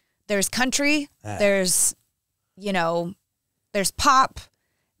Billboard, there's country, there's pop,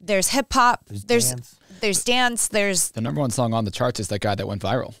 there's hip hop, there's dance, there's the number one song on the charts is that guy that went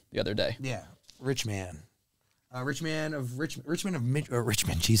viral the other day. Yeah, Richmond, Jesus. Have Richmond,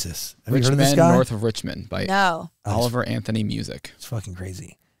 you heard of this guy? North of Richmond by Oliver Anthony Music. It's fucking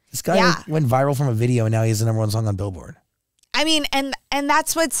crazy. This guy went viral from a video and now he has the number one song on Billboard. I mean, and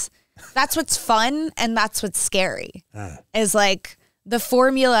that's what's fun and that's what's scary is the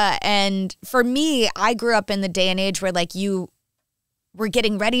formula. And for me, I grew up in the day and age where you were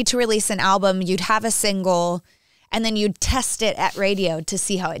getting ready to release an album, you'd have a single, and then you'd test it at radio to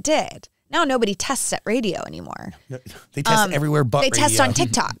see how it did. Now nobody tests at radio anymore. They test everywhere but radio. They test on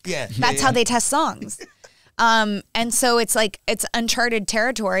TikTok. That's how they test songs. And so it's it's uncharted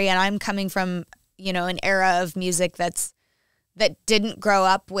territory, and I'm coming from, an era of music that didn't grow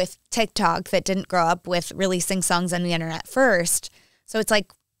up with TikTok, that didn't grow up with releasing songs on the internet first. So it's I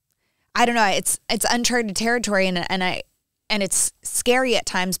don't know, it's uncharted territory, and it's scary at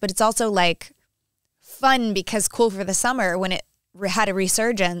times, but it's also fun because cool for the summer when it had a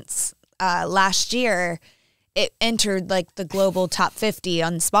resurgence last year. It entered the global top 50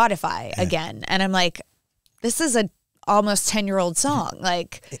 on Spotify again. And I'm this is a almost 10-year-old song.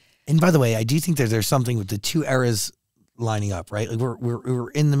 And by the way, I do think that there's something with the two eras lining up, right? Like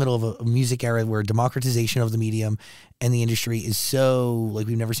we're in the middle of a music era where democratization of the medium and the industry is so like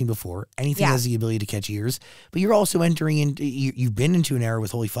we've never seen before. Anything has the ability to catch ears, but you're also entering into you've been into an era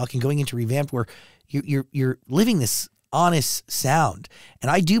with Holy Fuck and going into Revamped where you're living this honest sound. And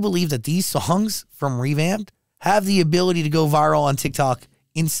I do believe that these songs from Revamped have the ability to go viral on TikTok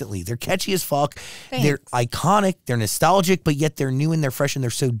instantly. They're catchy as fuck. Thanks. They're iconic. They're nostalgic, but yet they're new and they're fresh and they're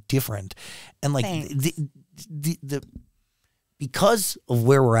so different. And like the because of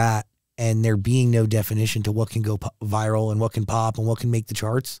where we're at and there being no definition to what can go viral and what can pop and what can make the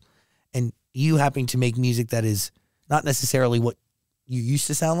charts, and you having to make music that is not necessarily what you used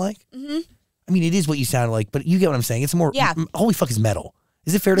to sound like. Mm-hmm. I mean, it is what you sound like, but you get what I'm saying. It's more, Holy Fuck is metal.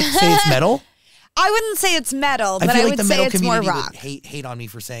 Is it fair to say it's metal? I wouldn't say it's metal, but I would say it's more rock. Would hate on me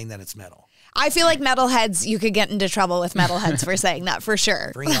for saying that it's metal. I feel like metalheads, you could get into trouble with metalheads for saying that, for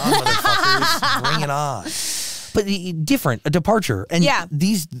sure. Bring it on, motherfuckers. Bring it on. But different, a departure. And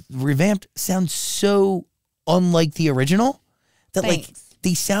these Revamped sound so unlike the original that like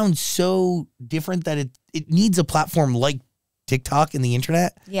they sound so different that it needs a platform like TikTok and the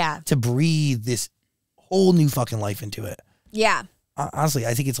internet to breathe this whole new fucking life into it. Yeah. Honestly,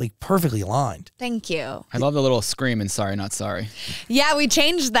 I think it's like perfectly aligned. Thank you. I love the little scream in Sorry Not Sorry. Yeah, we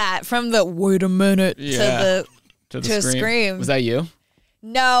changed that from the wait a minute to a scream. Was that you?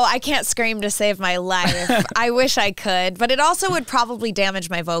 No, I can't scream to save my life. I wish I could, but it also would probably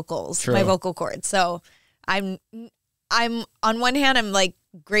damage my vocals, my vocal cords. So I'm on one hand, I'm like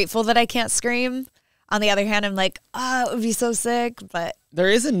grateful that I can't scream. On the other hand, I'm like, it would be so sick, but... There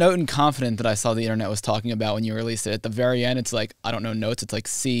is a note in Confident that I saw the internet was talking about when you released it. At the very end, it's like, I don't know notes. It's like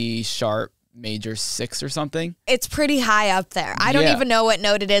C sharp major 6 or something. It's pretty high up there. I don't even know what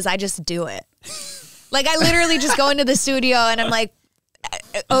note it is. I just do it. Like, I literally just go into the studio and I'm like,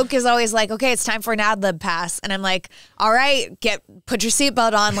 Oak is always like, okay, it's time for an ad-lib pass. And I'm like, all right, put your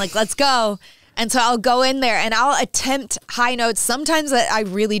seatbelt on. Like, let's go. And so I'll go in there and I'll attempt high notes sometimes that I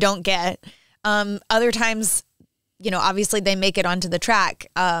really don't get. Other times, you know, obviously they make it onto the track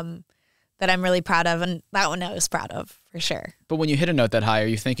that I'm really proud of. And that one I was proud of for sure. But when you hit a note that high, are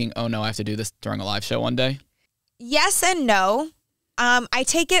you thinking, oh no, I have to do this during a live show one day? Yes and no. I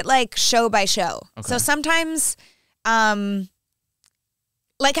take it like show by show. Okay. So sometimes, like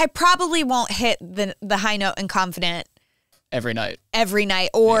I probably won't hit the high note in Confident every night,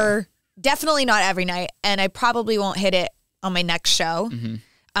 or definitely not every night. And I probably won't hit it on my next show. Mm-hmm.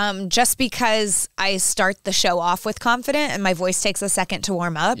 Just because I start the show off with Confident and my voice takes a second to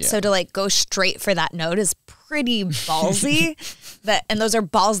warm up. Yeah. So to like go straight for that note is pretty ballsy. And those are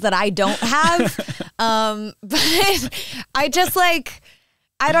balls that I don't have. But I just like,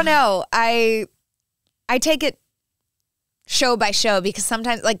 I don't know. I take it show by show because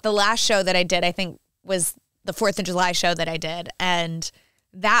sometimes like the last show that I did, I think was the 4th of July show that I did. And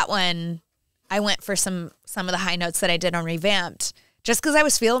that one, I went for some of the high notes that I did on Revamped. Just because I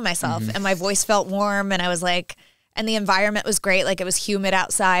was feeling myself and my voice felt warm and I was like, and the environment was great. Like it was humid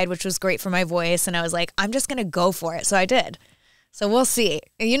outside, which was great for my voice. And I was like, I'm just going to go for it. So I did. So we'll see.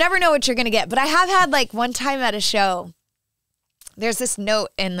 You never know what you're going to get. But I have had like one time at a show, there's this note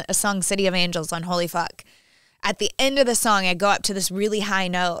in a song, City of Angels on Holy Fuck. At the end of the song, I go up to this really high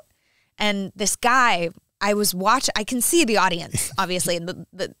note. And this guy, I was watching, I can see the audience, obviously.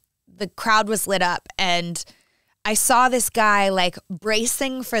 The crowd was lit up and I saw this guy like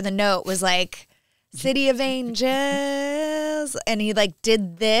bracing for the note, was like, City of Angels. And he like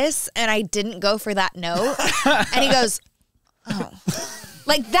did this and I didn't go for that note. And he goes, oh,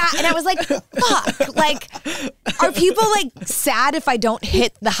 like that. And I was like, fuck, like, are people like sad if I don't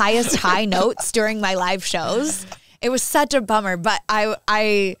hit the highest high notes during my live shows? It was such a bummer, but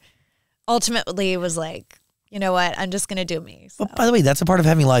I ultimately was like, you know what? I'm just going to do me. So. Well, by the way, that's a part of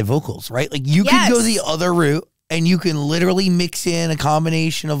having live vocals, right? Like you could go the other route. And you can literally mix in a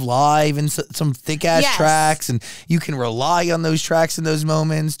combination of live and some thick-ass tracks, and you can rely on those tracks in those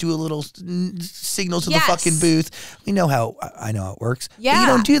moments, do a little signal to the fucking booth. We know how, I know how it works. Yeah. But you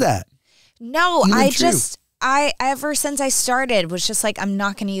don't do that. No, I ever since I started was just like, I'm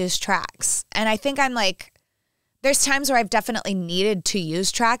not going to use tracks. And I think I'm like, there's times where I've definitely needed to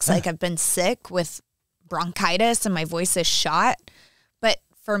use tracks. Like I've been sick with bronchitis and my voice is shot. But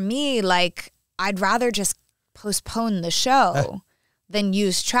for me, like, I'd rather just postpone the show than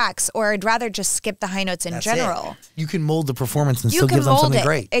use tracks, or I'd rather just skip the high notes in general. You can mold the performance and still give them something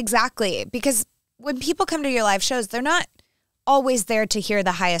great. Exactly. Because when people come to your live shows, they're not always there to hear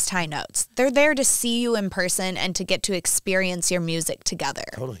the highest high notes. They're there to see you in person and to get to experience your music together.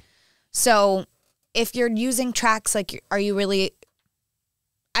 Totally. So if you're using tracks, like, are you really...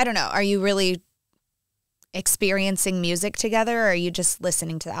 I don't know. Are you really experiencing music together, or are you just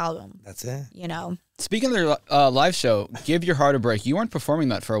listening to the album? That's it. You know? Speaking of their live show, Give Your Heart a Break, you weren't performing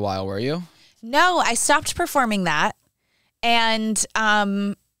that for a while, were you? No, I stopped performing that. And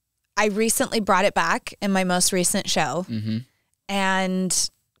I recently brought it back in my most recent show. Mm-hmm. And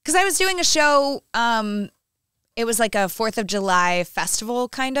because I was doing a show, it was like a 4th of July festival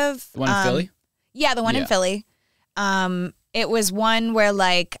kind of. The one in Philly? Yeah, the one in Philly. It was one where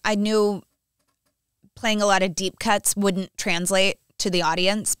like I knew playing a lot of deep cuts wouldn't translate to the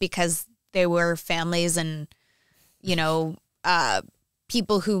audience because they were families and, you know,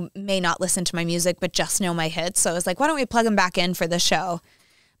 people who may not listen to my music but just know my hits. So I was like, why don't we plug them back in for the show?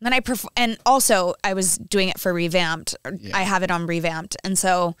 And then and also I was doing it for Revamped. I have it on Revamped. And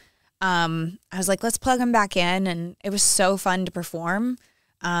so I was like, let's plug them back in. And it was so fun to perform.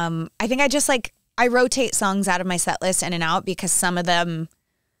 I think I rotate songs out of my set list in and out because some of them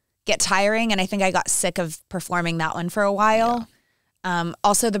get tiring. And I think I got sick of performing that one for a while. Yeah.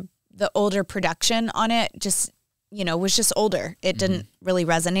 Also the older production on it just, you know, was just older. It didn't really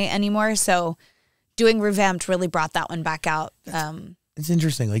resonate anymore. So doing Revamped really brought that one back out. It's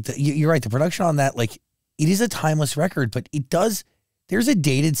interesting. Like you're right. The production on that, like it is a timeless record, but there's a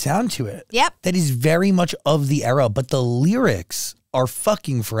dated sound to it. Yep. That is very much of the era, but the lyrics are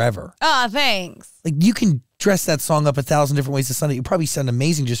fucking forever. Oh, thanks. Like you can dress that song up 1,000 different ways to Sunday. It probably sound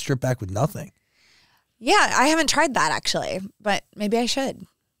amazing just stripped back with nothing. Yeah. I haven't tried that actually, but maybe I should.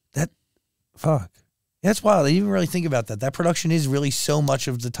 Fuck. That's wild. I didn't even really think about that. That production is really so much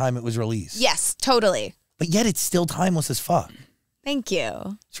of the time it was released. Yes, totally. But yet it's still timeless as fuck. Thank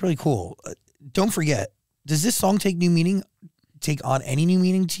you. It's really cool. Don't forget, does this song take on any new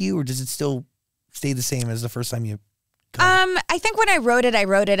meaning to you, or does it still stay the same as the first time you I think when I wrote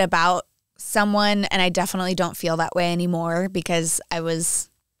it about someone, and I definitely don't feel that way anymore because I was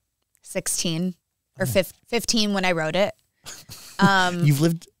 16 or 15 when I wrote it. You've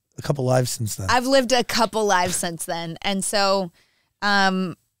lived a couple lives since then. I've lived a couple lives since then. And so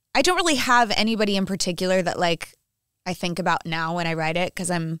I don't really have anybody in particular that like I think about now when I write it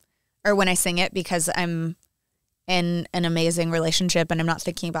or when I sing it because I'm in an amazing relationship and I'm not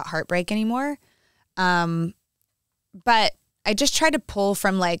thinking about heartbreak anymore. But I just try to pull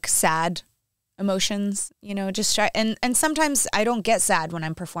from like sad emotions, you know, just try. And sometimes I don't get sad when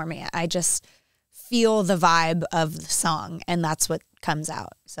I'm performing it. I just feel the vibe of the song and that's what comes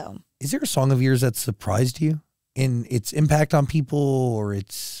out. So is there a song of yours that surprised you in its impact on people or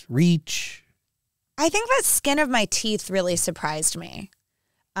its reach? I think that Skin of My Teeth really surprised me.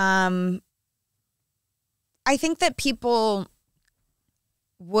 I think that people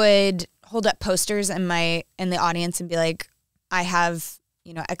would hold up posters in the audience and be like, I have,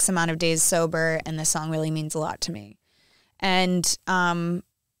 you know, X amount of days sober and this song really means a lot to me. And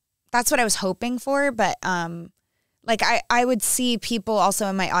that's what I was hoping for. But like I would see people also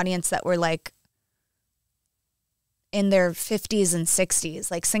in my audience that were like in their 50s and 60s,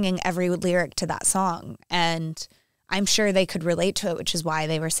 like singing every lyric to that song. And I'm sure they could relate to it, which is why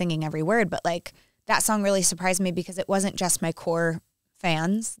they were singing every word. But like that song really surprised me because it wasn't just my core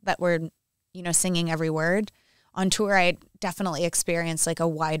fans that were, you know, singing every word. On tour, I definitely experienced like a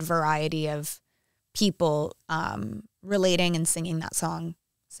wide variety of people relating and singing that song.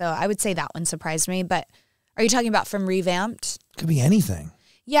 So I would say that one surprised me. But are you talking about from Revamped? Could be anything.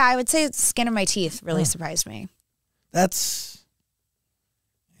 Yeah, I would say Skin of My Teeth really surprised me. It's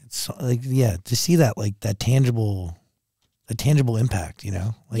like, yeah, to see that, like that tangible impact, you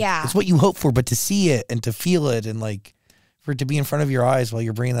know, like it's what you hope for, but to see it and to feel it and like for it to be in front of your eyes while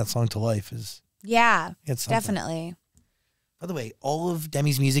you're bringing that song to life is, it's definitely. By the way, all of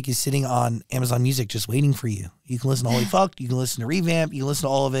Demi's music is sitting on Amazon Music just waiting for you. You can listen to Holy Fuck, you can listen to Revamp, you can listen to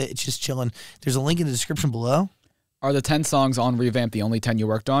all of it. It's just chilling. There's a link in the description below. Are the 10 songs on Revamp the only 10 you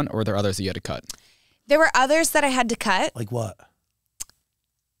worked on, or were there others that you had to cut? There were others that I had to cut. Like what?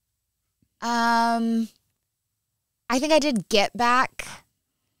 I think I did Get Back.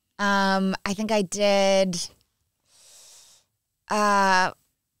 I think I did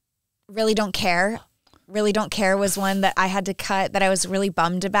Really Don't Care. Really Don't Care was one that I had to cut that I was really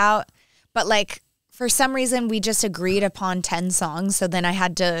bummed about. But like for some reason we just agreed upon 10 songs, so then I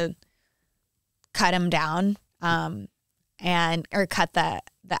had to cut them down or cut the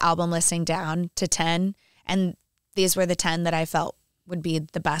album listing down to 10, and these were the 10 that I felt would be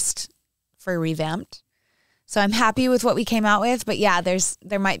the best for Revamped. So I'm happy with what we came out with, but yeah,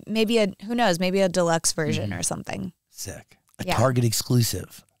 there might maybe a deluxe version or something. Sick. A Target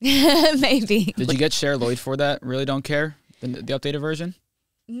exclusive. Maybe. Did you get Cher Lloyd for that? Really Don't Care? The updated version?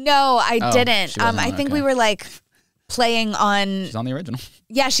 No, I didn't. I think we were like playing on. She's on the original.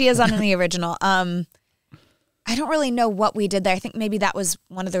 Yeah, she is on the original. I don't really know what we did there. I think maybe that was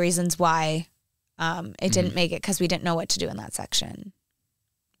one of the reasons why it didn't make it, because we didn't know what to do in that section.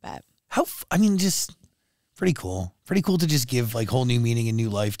 But just pretty cool. Pretty cool to just give like whole new meaning and new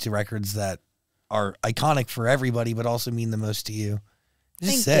life to records that are iconic for everybody, but also mean the most to you.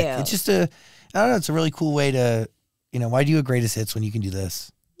 It's just sick. It's just I don't know. It's a really cool way to, why do a greatest hits when you can do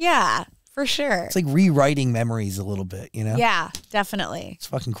this? Yeah, for sure. It's like rewriting memories a little bit, Yeah, definitely. It's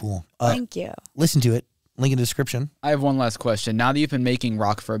fucking cool. Thank you. Listen to it. Link in the description. I have one last question. Now that you've been making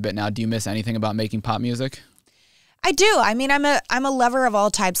rock for a bit now, do you miss anything about making pop music? I do. I mean, I'm a lover of all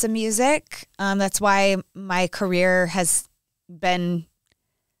types of music. That's why my career has been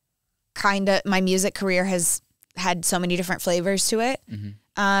my music career has had so many different flavors to it.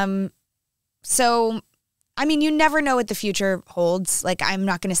 So, I mean, you never know what the future holds. Like, I'm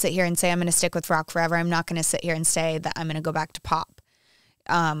not going to sit here and say I'm going to stick with rock forever. I'm not going to sit here and say that I'm going to go back to pop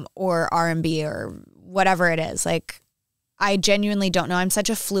or R&B or whatever it is. Like, I genuinely don't know. I'm such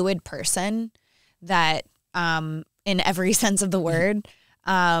a fluid person that in every sense of the word,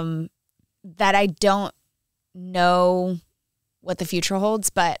 that I don't know what the future holds.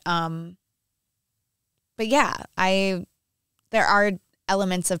 But yeah, there are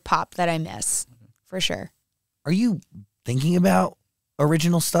elements of pop that I miss for sure. Are you thinking about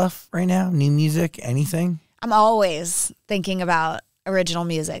original stuff right now? New music, anything? I'm always thinking about original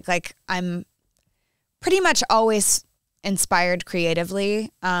music. Like, I'm pretty much always inspired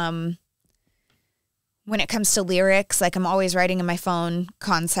creatively. When it comes to lyrics, like, I'm always writing in my phone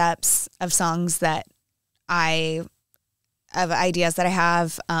concepts of songs of ideas that I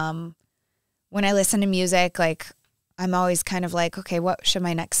have. When I listen to music, like, I'm always kind of like, okay, what should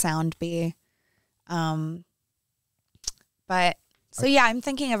my next sound be? But so yeah, I'm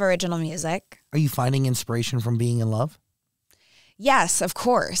thinking of original music. Are you finding inspiration from being in love? Yes, of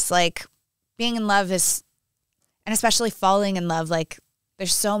course. Like, being in love and especially falling in love, like,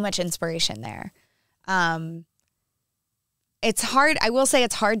 there's so much inspiration there. It's hard. I will say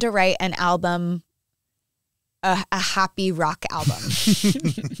it's hard to write an album, a happy rock album.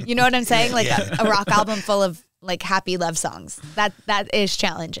 You know what I'm saying? Like a rock album full of like happy love songs. That is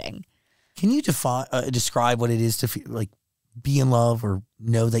challenging. Can you describe what it is to feel, like, be in love or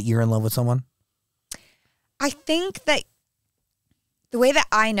know that you're in love with someone? I think that the way that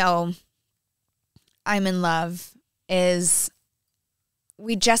I know I'm in love is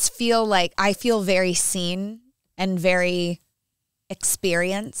we just feel like I feel very seen and very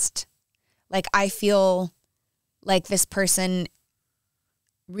experienced. Like, I feel like this person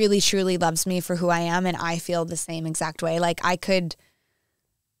really truly loves me for who I am, and I feel the same exact way. Like, I can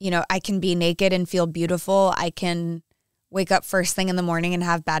be naked and feel beautiful. I can wake up first thing in the morning and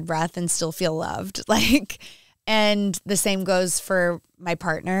have bad breath and still feel loved. Like, and the same goes for my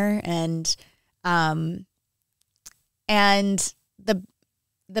partner. And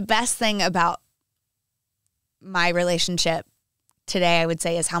the best thing about my relationship today, I would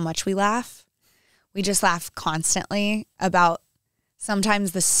say, is how much we laugh. We just laugh constantly about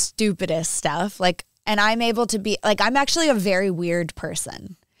sometimes the stupidest stuff. Like, and I'm able to be like, I'm actually a very weird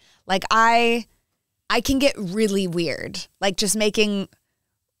person. Like, I can get really weird, like just making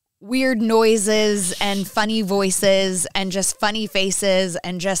weird noises and funny voices and just funny faces,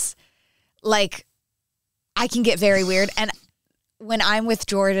 and just like, I can get very weird. And when I'm with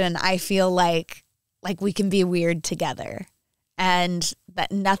Jordan, I feel like we can be weird together, and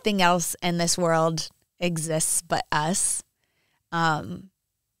that nothing else in this world exists but us.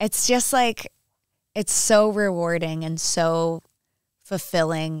 It's just like, it's so rewarding and so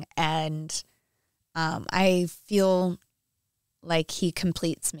fulfilling, and I feel like he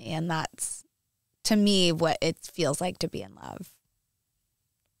completes me, and that's, to me, what it feels like to be in love.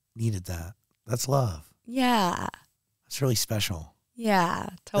 Needed that. That's love. Yeah. That's really special. Yeah,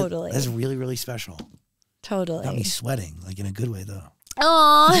 totally. That's really, really special. Totally. Got me sweating, like, in a good way, though.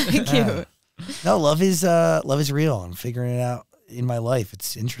 Oh, cute. No, love is real. I'm figuring it out in my life.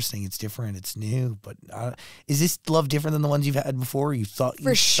 It's interesting. It's different. It's new. But is this love different than the ones you've had before? You thought you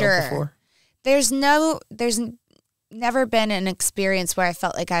For sure. felt before? There's never been an experience where I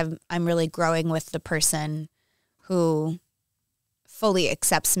felt like I'm really growing with the person who fully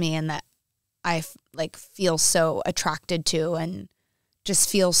accepts me, and that I like feel so attracted to, and just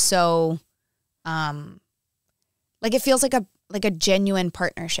feel so like it feels like a genuine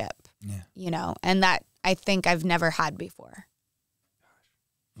partnership. Yeah. And that I think I've never had before.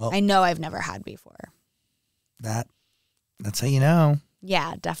 Well, I know I've never had before. That's how you know.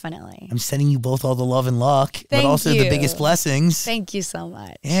 Yeah, definitely. I'm sending you both all the love and luck, but also the biggest blessings. Thank you so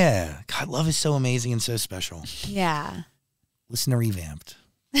much. Yeah. God, love is so amazing and so special. Yeah. Listen to Revamped.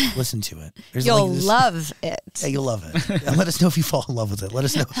 Listen to it. You'll love it. Yeah, you'll love it. And let us know if you fall in love with it. Let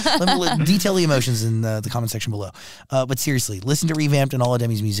us know. Detail the emotions in the comment section below. But seriously, listen to Revamped and all of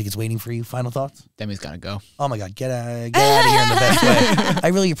Demi's music. It's waiting for you. Final thoughts? Demi's got to go. Oh my God, get out of here in the best way. I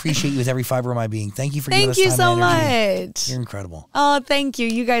really appreciate you with every fiber of my being. Thank you for giving us time and energy. Thank you so much. You're incredible. Oh, thank you.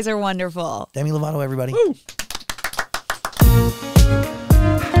 You guys are wonderful. Demi Lovato, everybody. Woo.